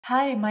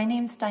Hi, my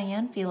name's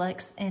Diane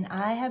Felix, and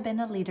I have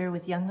been a leader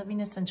with Young Living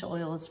Essential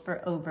Oils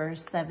for over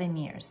 7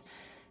 years.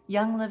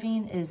 Young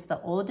Living is the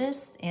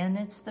oldest and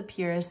it's the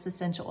purest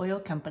essential oil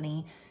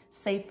company,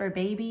 safe for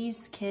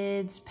babies,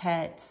 kids,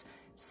 pets.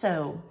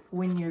 So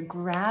when you're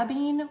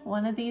grabbing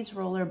one of these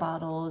roller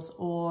bottles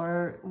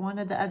or one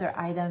of the other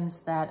items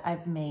that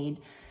I've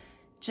made,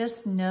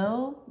 just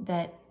know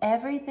that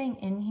everything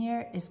in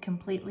here is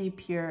completely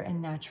pure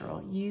and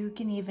natural. You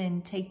can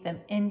even take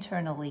them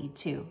internally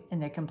too, and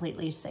they're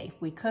completely safe.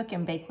 We cook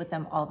and bake with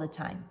them all the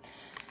time.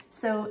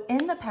 So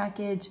in the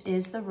package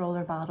is the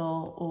roller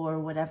bottle or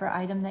whatever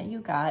item that you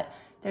got.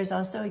 There's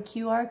also a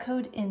QR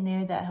code in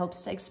there that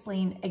helps to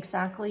explain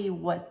exactly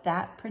what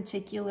that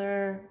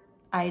particular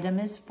item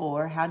is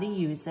for, how to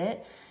use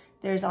it.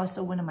 There's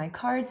also one of my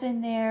cards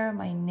in there,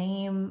 my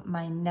name,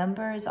 my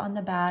number is on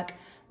the back,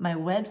 my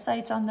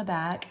website's on the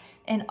back,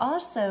 and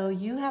also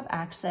you have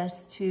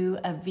access to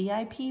a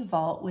VIP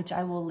vault, which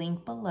I will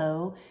link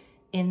below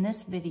in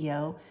this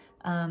video.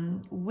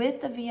 With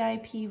the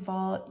VIP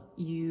vault,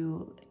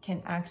 you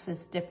can access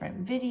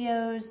different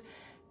videos.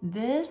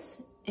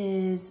 This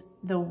is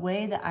the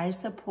way that I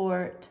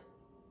support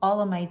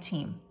all of my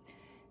team,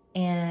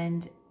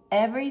 and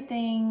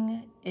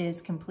everything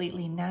is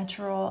completely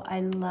natural.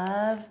 I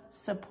love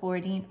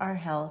supporting our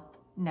health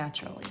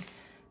naturally.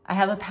 I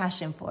have a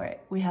passion for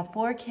it. We have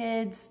 4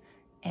 kids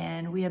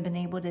and we have been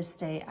able to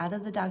stay out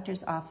of the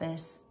doctor's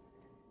office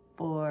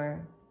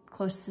for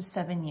close to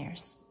 7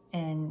 years,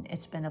 and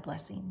it's been a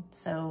blessing.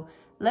 So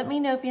let me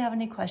know if you have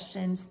any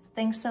questions.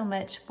 Thanks so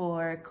much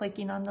for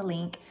clicking on the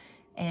link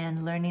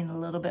and learning a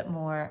little bit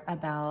more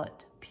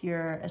about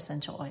pure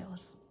essential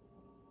oils.